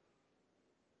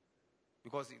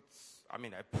 Because I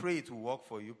pray it will work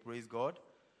for you, praise God.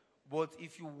 But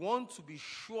if you want to be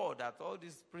sure that all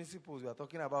these principles we are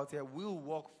talking about here will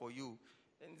work for you,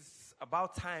 then it's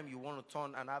about time you want to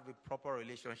turn and have a proper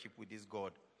relationship with this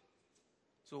God.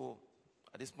 So,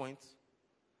 at this point,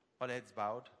 all heads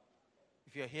bowed.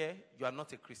 If you're here, you are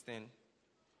not a Christian,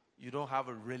 you don't have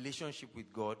a relationship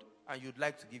with God, and you'd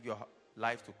like to give your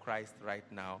life to Christ right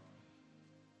now,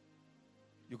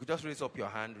 you could just raise up your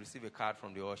hand, receive a card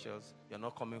from the ushers. You're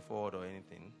not coming forward or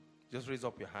anything. Just raise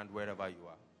up your hand wherever you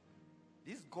are.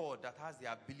 This God that has the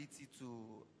ability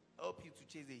to help you to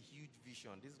chase a huge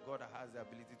vision, this God that has the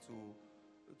ability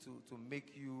to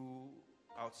make you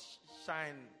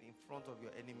outshine in front of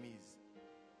your enemies,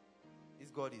 this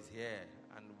God is here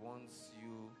and wants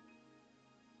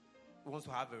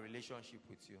to have a relationship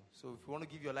with you. So if you want to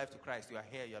give your life to Christ, you are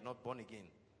here, you are not born again.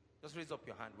 Just raise up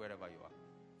your hand wherever you are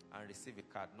and receive a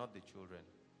card, not the children.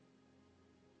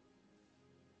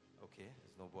 Okay,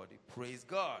 there's nobody. Praise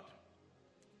God.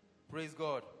 Praise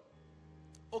God.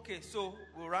 Okay, so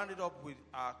we'll round it up with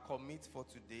our commit for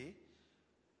today.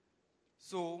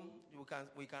 So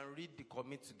we can read the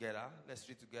commit together. Let's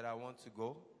read together. I want to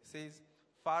go. It says,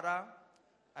 Father,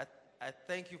 I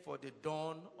thank you for the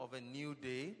dawn of a new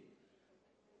day.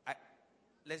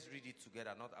 Let's read it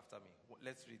together, not after me.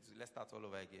 Let's start all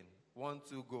over again. 1,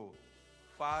 2, go.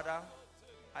 Father,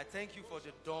 I thank you for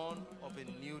the dawn of a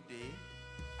new day.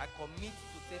 I commit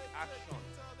to take action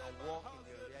and walk in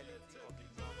the reality of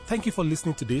it. Thank you for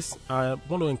listening to this. I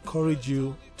want to encourage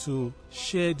you to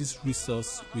share this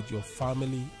resource with your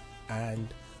family and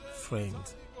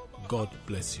friends. God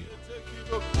bless you.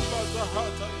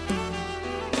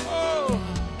 Oh.